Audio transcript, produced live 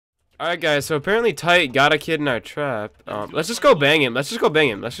Alright guys, so apparently Tight got a kid in our trap. Let's just go bang him. Let's just go bang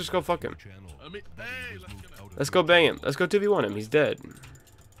him. Let's just go fuck him. Let's go bang him. Let's go 2v1 him. He's dead.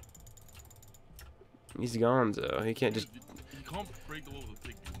 He's gone though. He can't just.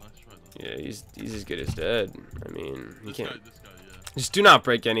 Yeah, he's as good as dead. I mean, he can't. Just do not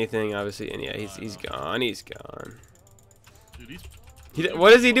break anything, obviously. And yeah, he's gone. He's gone.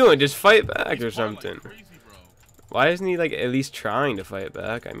 What is he doing? Just fight back or something. Why isn't he like at least trying to fight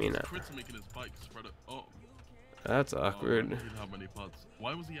back? I mean, that's awkward.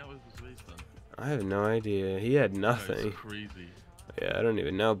 Why was he out with his face then? I have no idea. He had nothing. Yeah, I don't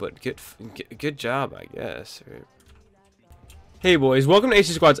even know, but good job, I guess. Right? Hey boys, welcome to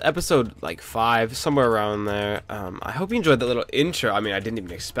HCSquads episode like 5, somewhere around there. I hope you enjoyed that little intro. I mean, I didn't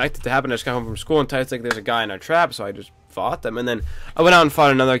even expect it to happen. I just got home from school and Tight's like, there's a guy in our trap, so I just fought them, and then I went out and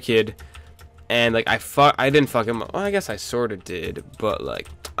fought another kid. And like I didn't fuck him. Well, I guess I sort of did, but like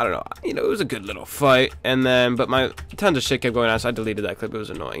I don't know. You know, it was a good little fight. And then, but my tons of shit kept going on, so I deleted that clip. It was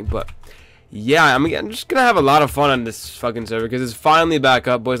annoying. But yeah, I'm just gonna have a lot of fun on this fucking server because it's finally back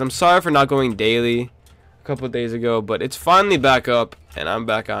up, boys. I'm sorry for not going daily a couple of days ago, but it's finally back up, and I'm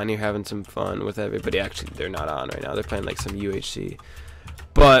back on here having some fun with everybody. Actually, they're not on right now. They're playing like some UHC,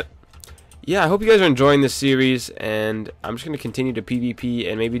 but. Yeah, I hope you guys are enjoying this series, and I'm just going to continue to PvP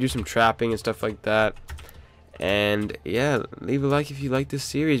and maybe do some trapping and stuff like that. And yeah, leave a like if you like this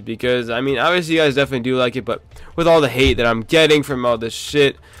series, because I mean, obviously you guys definitely do like it, but with all the hate that I'm getting from all this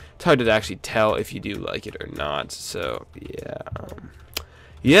shit, it's hard to actually tell if you do like it or not. So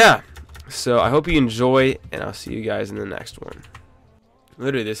yeah, so I hope you enjoy, and I'll see you guys in the next one.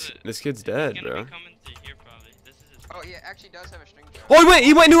 Literally, this kid's dead, bro. Oh yeah, actually does have a string. Oh,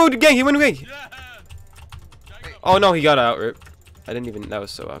 he went into a gang. He went into a gang. Oh no, he got out. Rip. I didn't even. That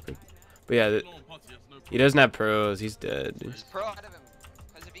was so awkward. But yeah, he doesn't have pros. He's dead. Just pro ahead of him,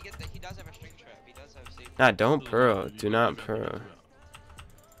 because if he gets that, he does have a string trap. He does have safety. Nah, don't pro. Do not pro.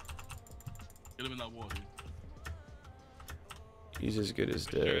 Get him in that water. He's as good as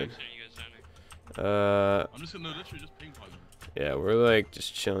dead. I'm just gonna literally just ping pong him. Yeah, we're like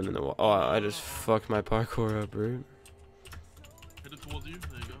just chilling in the wall. Oh, I just fucked my parkour up, bro. Headed towards you.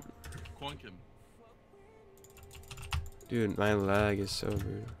 There you go. Quank him. Dude, my lag is so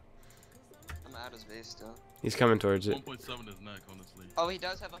rude. I'm out of base still. He's coming towards it. 1.7 his neck, honestly. Oh, he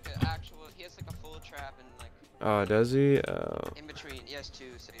does have like an actual. He has like a full trap and like. Oh, does he? Oh. In between, he has 2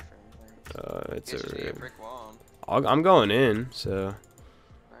 safe rooms. It's a brick wall. I'm going in, so.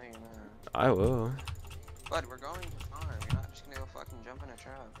 No, you're not. I will. But we're going to farm. You're not just gonna go fucking jump in a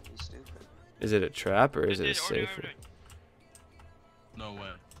trap. That'd be stupid. Is it a trap or is it a safer? No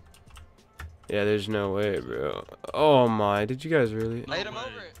way. Yeah, there's no way, bro. Oh my, did you guys really? I hit him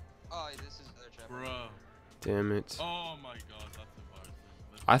over it. Oh, this is their trap. Bruh. Damn it. Oh my god, that's embarrassing.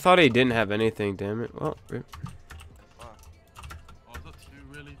 I thought he didn't have anything, damn it. Well, rip. Fuck. Oh, is that 2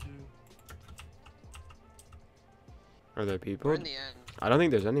 really, 2? Are there people? We're in the end. I don't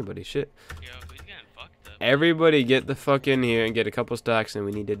think there's anybody. Shit. Yo, who's getting fucked up? Everybody get the fuck in here and get a couple stacks, and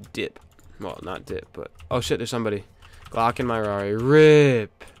we need to dip. Well, not dip, but... Oh shit, there's somebody. Glock in my Rari.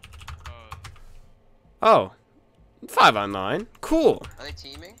 Rip. Oh. 5 on 9. Cool. Are they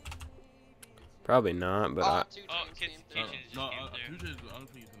teaming? Probably not, but Two Oh, teams kids, came through. teachers just No, came through. I don't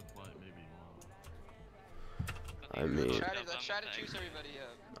think he's gonna fly it, maybe. I mean... Let's try to choose everybody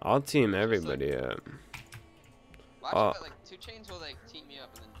up. I'll team everybody up. Watch Oh. out, like 2 chains will like team me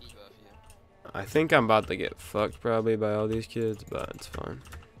up and then debuff you. I think I'm about to get fucked probably by all these kids, but it's fine.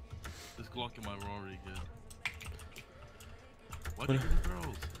 This Glock in my Rari again. Why do you even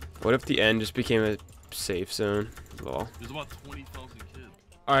throws? What if the end just became a safe zone? Lol. There's about 20,000 kids.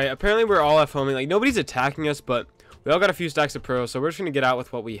 Alright, apparently we're all at homing. Like, nobody's attacking us, but we all got a few stacks of pros, so we're just going to get out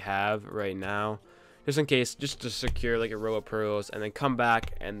with what we have right now. Just in case, just to secure, like, a row of pros, and then come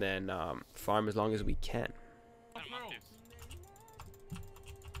back and then farm as long as we can.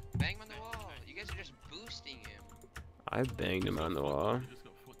 Bang him on the wall. You guys are just boosting him. I banged him on the wall. You just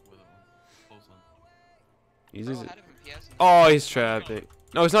got fucked with it. Close on. He's Bro, just... ahead of him, PS. Oh, he's trapping.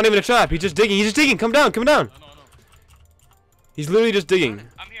 No, it's not even a trap. He's just digging. He's just digging. Come down. Come down. I know. He's literally just digging.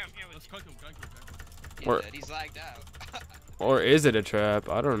 I'm here with Let's gank him. He's Or- dead. He's lagged out. Or is it a trap?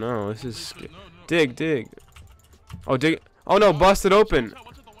 I don't know. This is... No. Dig. Oh, dig. Oh, no. Bust it open.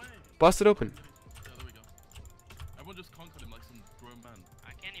 Watch out the way. Bust it open. Yeah, there we go. Everyone just conquered him like some grown man.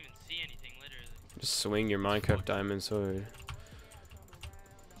 I can't even see anything, literally. Just swing your Minecraft diamond sword.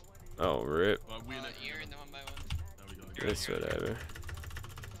 Oh, rip. Right, we in it. You're in the 1x1. There we go. It's whatever.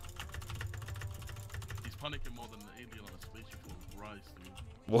 He's panicking more than an alien on a spaceship for rice, dude.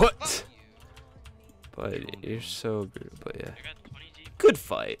 What? Fuck you. But you're so good. But yeah. I got 20 G. Good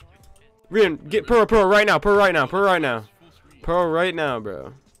fight. Rian, get Pearl right now, Pearl right now, Pearl right now. Pearl right now,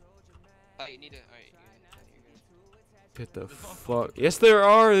 bro. Oh, you need to. Alright, you're good. Get the fuck. Yes, there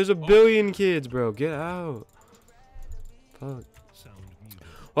are. There's a billion kids, bro. Get out. Fuck.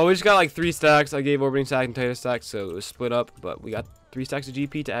 Well, we just got like 3 stacks. I gave orbiting stack and Titus stack, so it was split up. But we got 3 stacks of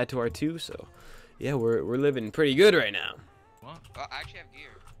GP to add to our 2. So, yeah, we're living pretty good right now. What? Well, I actually have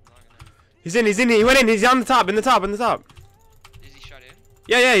gear. I'm not gonna... He's in. He went in. He's on the top. In the top. Is he shut in?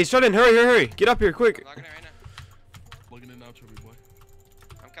 Yeah. He's shut in. Hurry. Get up here, quick. I'm logging it right now. Logging in now, Chubby boy.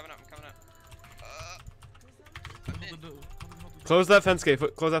 I'm coming up. I'm in. Close that fence gate.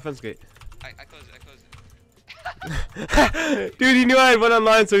 Close that fence gate. I closed it. Dude, he knew I went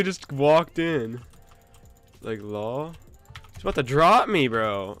online, so he just walked in. Like, law? He's about to drop me,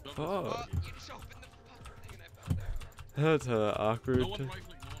 bro. Fuck. Oh, you just opened the fucking thing and I fell down. That's awkward. No one right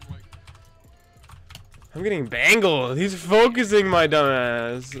click, no one right. I'm getting bangled. He's focusing my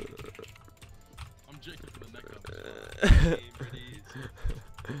dumbass. I'm Jake for the neck up.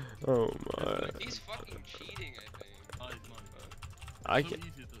 Oh my. He's fucking cheating, I think. I So can't.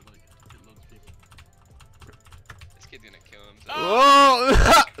 easy to like hit loads of people. This kid's gonna kill himself. Whoa!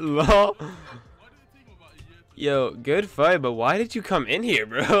 Lol. Why did it take him about a year to Yo, good fight, but why did you come in here,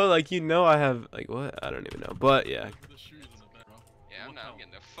 bro? Like, you know I have, like, what? I don't even know. But, yeah. get the shoes in the back, bro? Yeah, I'm not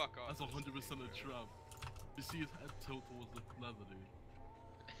getting the fuck off. That's 100% a trap. You see his head tilt towards the leather, dude.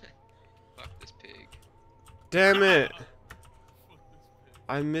 Fuck this pig. Damn it. Fuck this pig.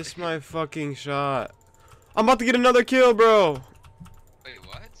 I missed my fucking shot. I'm about to get another kill, bro. Wait,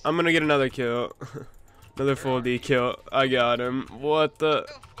 what? I'm gonna get another kill. Another full D kill. I got him. What the?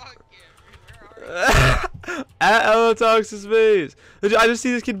 Oh, fuck yeah, where are At Elotox's base. I just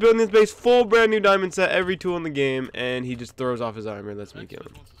see this kid building his base, full brand new diamond set, every tool in the game, and he just throws off his armor and lets me kill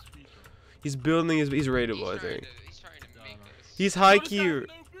him. He's building his. He's raidable, I think. He's trying to make us. He's high key.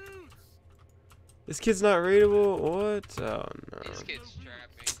 This kid's not raidable. What? Oh no. This kid's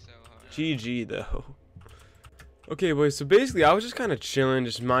trapping so hard. GG though. Okay, boys, so basically I was just kind of chilling,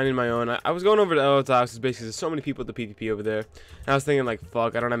 just minding my own. I was going over to Elotox's basically there's so many people at the PvP over there. And I was thinking like,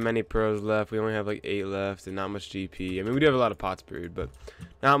 fuck, I don't have many pros left. We only have like 8 left and not much GP. I mean, we do have a lot of pots brewed, but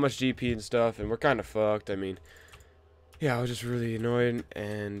not much GP and stuff, and we're kind of fucked. I mean, yeah, I was just really annoyed,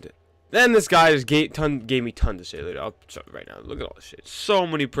 and then this guy just gave me tons of shit later. I'll show you right now. Look at all this shit. So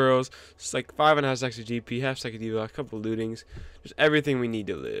many pros. It's like 5.5 stacks of GP, half stack of debuff, a couple lootings. Just everything we need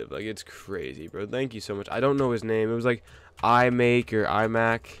to live. Like, it's crazy, bro. Thank you so much. I don't know his name. It was like iMake or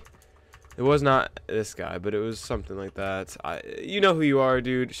iMac. It was not this guy, but it was something like that. You know who you are,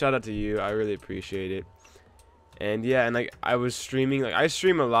 dude. Shout out to you. I really appreciate it. And yeah, and like I was streaming. Like I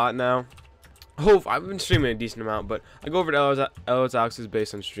stream a lot now. I've been streaming a decent amount, but I go over to Elotox's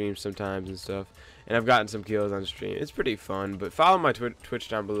base on stream sometimes and stuff, and I've gotten some kills on stream. It's pretty fun, but follow my Twitch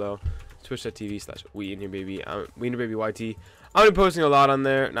down below, twitch.tv/WeInHereBaby, WeInHereBabyYT. I'm gonna be posting a lot on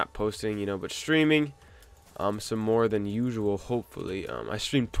there, not posting, you know, but streaming, some more than usual, hopefully. I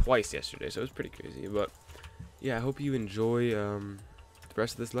streamed twice yesterday, so it was pretty crazy, but yeah, I hope you enjoy the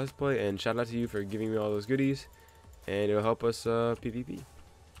rest of this Let's Play, and shout out to you for giving me all those goodies, and it'll help us PvP.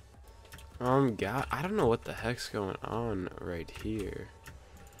 God, I don't know what the heck's going on right here,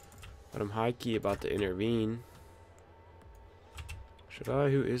 but I'm high-key about to intervene. Should I?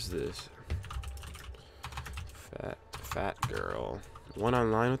 Who is this? Fat girl. One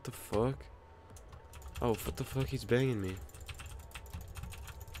online, what the fuck? Oh, what the fuck, he's banging me.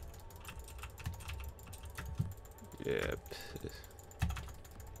 Yep.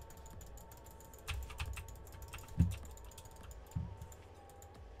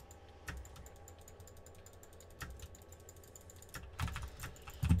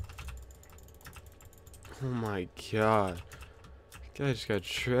 Oh my god. This guy just got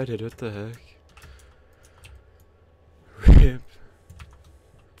shredded, what the heck? Rip.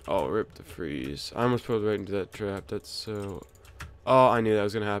 Oh, rip the freeze. I almost pulled right into that trap, that's so... Oh, I knew that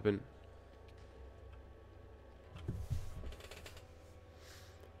was gonna happen.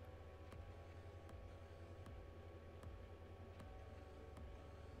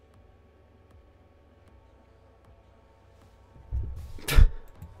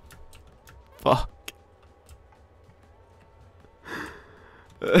 Fuck.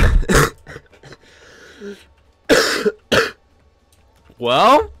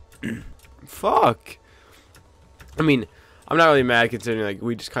 Well, fuck. I mean, I'm not really mad considering like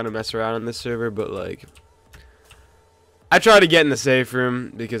we just kind of mess around on this server, but like I tried to get in the safe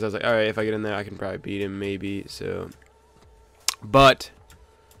room because I was like, all right, if I get in there, I can probably beat him, maybe. So, but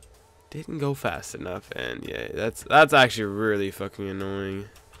didn't go fast enough, and yeah, that's actually really fucking annoying.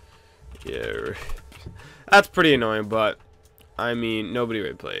 Yeah, that's pretty annoying, but I mean, nobody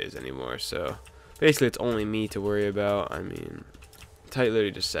really plays anymore, so basically it's only me to worry about. I mean, Tight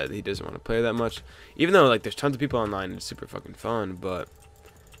literally just said that he doesn't want to play that much, even though like there's tons of people online and it's super fucking fun. But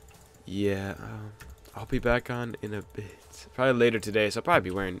yeah, I'll be back on in a bit, probably later today, so I'll probably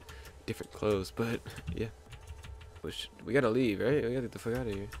be wearing different clothes. But yeah, we gotta leave, right? We gotta get the fuck out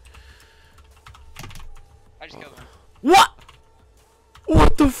of here. I just killed him. What?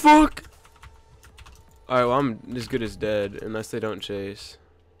 What the fuck? Alright, well, I'm as good as dead unless they don't chase.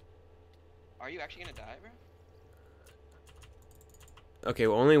 Are you actually gonna die, bro? Okay,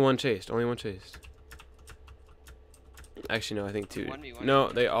 well, only one chased. Only one chased. Actually, no, I think two. 1v1. No,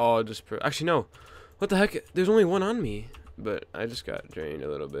 they all just... Actually, no. What the heck? There's only one on me. But I just got drained a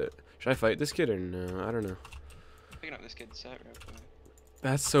little bit. Should I fight this kid or no? I don't know. Picking up this kid's set real quick.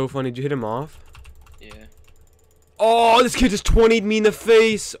 That's so funny. Did you hit him off? Yeah. Oh, this kid just 20'd me in the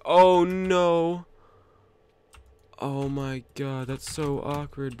face. Oh, no. Oh, my God. That's so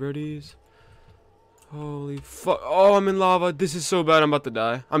awkward, birdies. Holy fuck. Oh, I'm in lava. This is so bad. I'm about to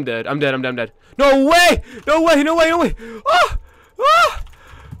die. I'm dead. I'm dead. I'm dead. I'm dead. No way. No way. No way. No way. Ah! Ah!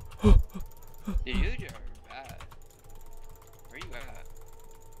 Dude, you are bad. Where you at?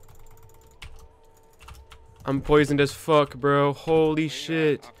 I'm poisoned as fuck, bro. Holy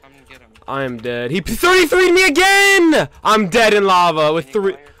shit. I'll come and get him. I am dead. He 33'd me again. I'm dead in lava with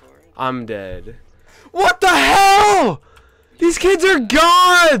 3. I'm dead. What the hell? These kids are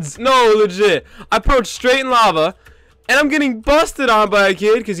gods! No, legit. I approached straight in lava, and I'm getting busted on by a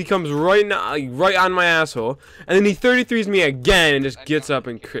kid because he comes right now, right on my asshole, and then he 33s me again and just gets up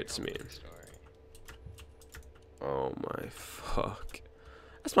and crits me. Oh my fuck!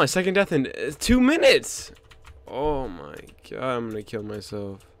 That's my second death in 2 minutes. Oh my god! I'm gonna kill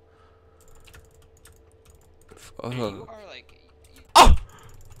myself. Fuck. You are like. Oh!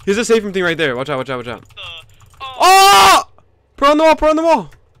 Here's a safe room thing right there. Watch out! Watch out! Watch out! Oh! Put on the wall, put on the wall.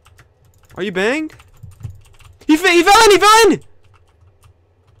 Are you banged? He fell in, he fell in!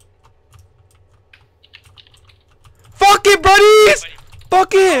 Fuck it, buddies!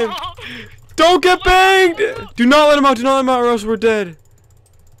 Fuck him! Don't get banged! Do not let him out, or else we're dead.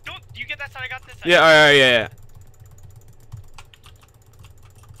 Don't, you get that side, I got this side. Yeah, alright, yeah.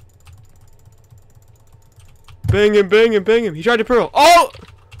 Bang him, bang him, bang him. He tried to pearl. Oh!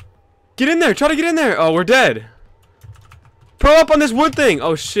 Get in there, try to get in there. Oh, we're dead. Pearl up on this wood thing.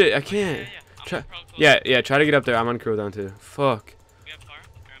 Oh shit, I can't. Yeah, try to get up there. I'm on cooldown too. Fuck.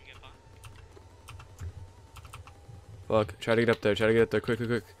 Fuck. Try to get up there. Try to get up there. Quick. Go,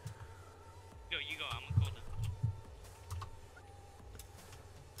 you go.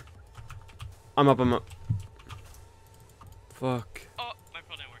 I'm on cooldown. I'm up. Fuck. Oh, my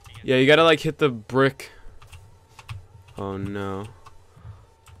pearl didn't work again. Yeah, you gotta like hit the brick. Oh no.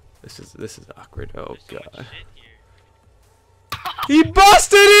 This is awkward. Oh god. He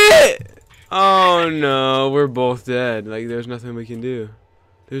busted it! Oh no, we're both dead. Like, there's nothing we can do.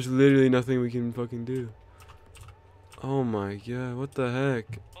 There's literally nothing we can fucking do. Oh my god, what the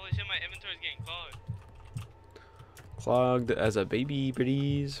heck? Holy shit, my inventory's getting clogged. Clogged as a baby,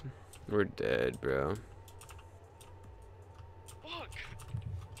 breeze. We're dead, bro. Fuck.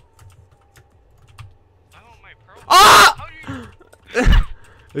 I want my pearl. Ah! How do you...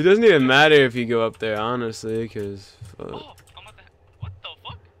 It doesn't even matter if you go up there, honestly, because... Oh, I'm at the... What the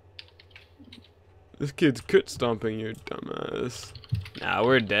fuck? This kid's crit stomping your dumbass. Nah,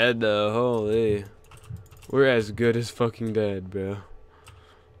 we're dead though. Holy. We're as good as fucking dead, bro.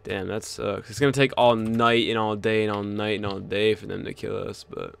 Damn, that sucks. It's gonna take all night and all day and all night and all day for them to kill us,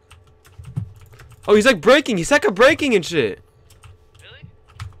 but... Oh, he's like breaking. He's like a breaking and shit. Really?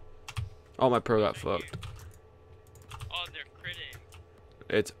 Oh, my pro got fucked. Oh, they're critting.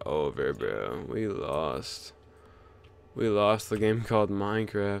 It's over, bro. We lost. We lost the game called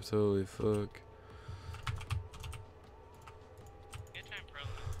Minecraft. Holy fuck.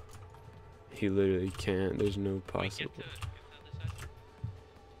 He literally can't. There's no possible.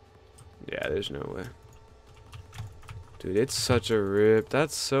 Yeah, there's no way. Dude, it's such a rip.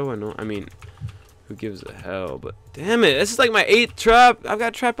 That's so annoying. I mean, who gives a hell? But damn it, this is like my 8th trap. I've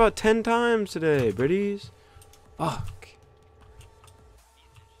got trapped out 10 times today, Britties. Fuck.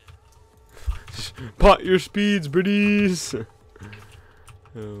 Pot your speeds, Britties.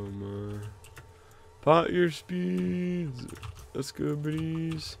 Oh my. Pot your speeds. Let's go,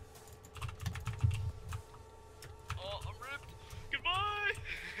 Britties.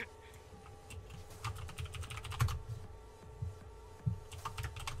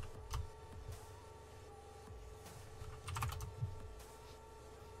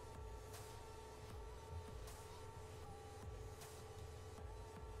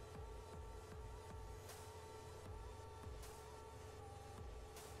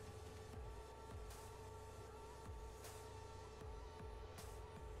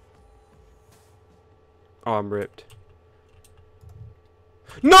 Oh, I'm ripped.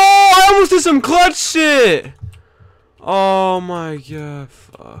 No! I almost did some clutch shit! Oh my god,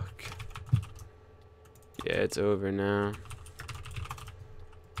 fuck. Yeah, it's over now.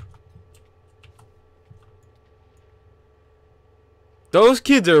 Those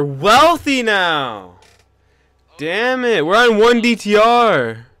kids are wealthy now! Damn it, we're on 1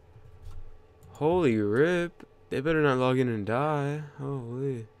 DTR! Holy rip. They better not log in and die.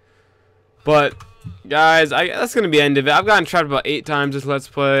 Holy. But, guys, that's gonna be the end of it. I've gotten trapped about 8 times this Let's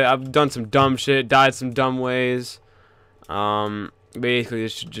Play. I've done some dumb shit, died some dumb ways. Basically,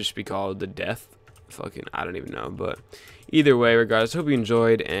 this should just be called the death. Fucking, I don't even know. But either way, regardless, hope you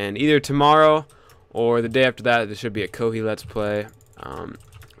enjoyed. And either tomorrow or the day after that, there should be a Kohi Let's Play.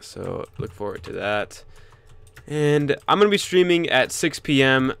 So look forward to that. And I'm gonna be streaming at 6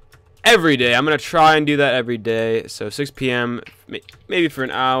 p.m. every day. I'm gonna try and do that every day. So 6 p.m. maybe for an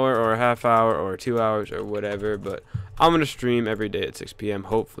hour or a half hour or 2 hours or whatever. But I'm gonna stream every day at 6 p.m.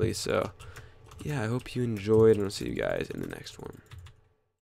 hopefully. So yeah, I hope you enjoyed, and I'll see you guys in the next one.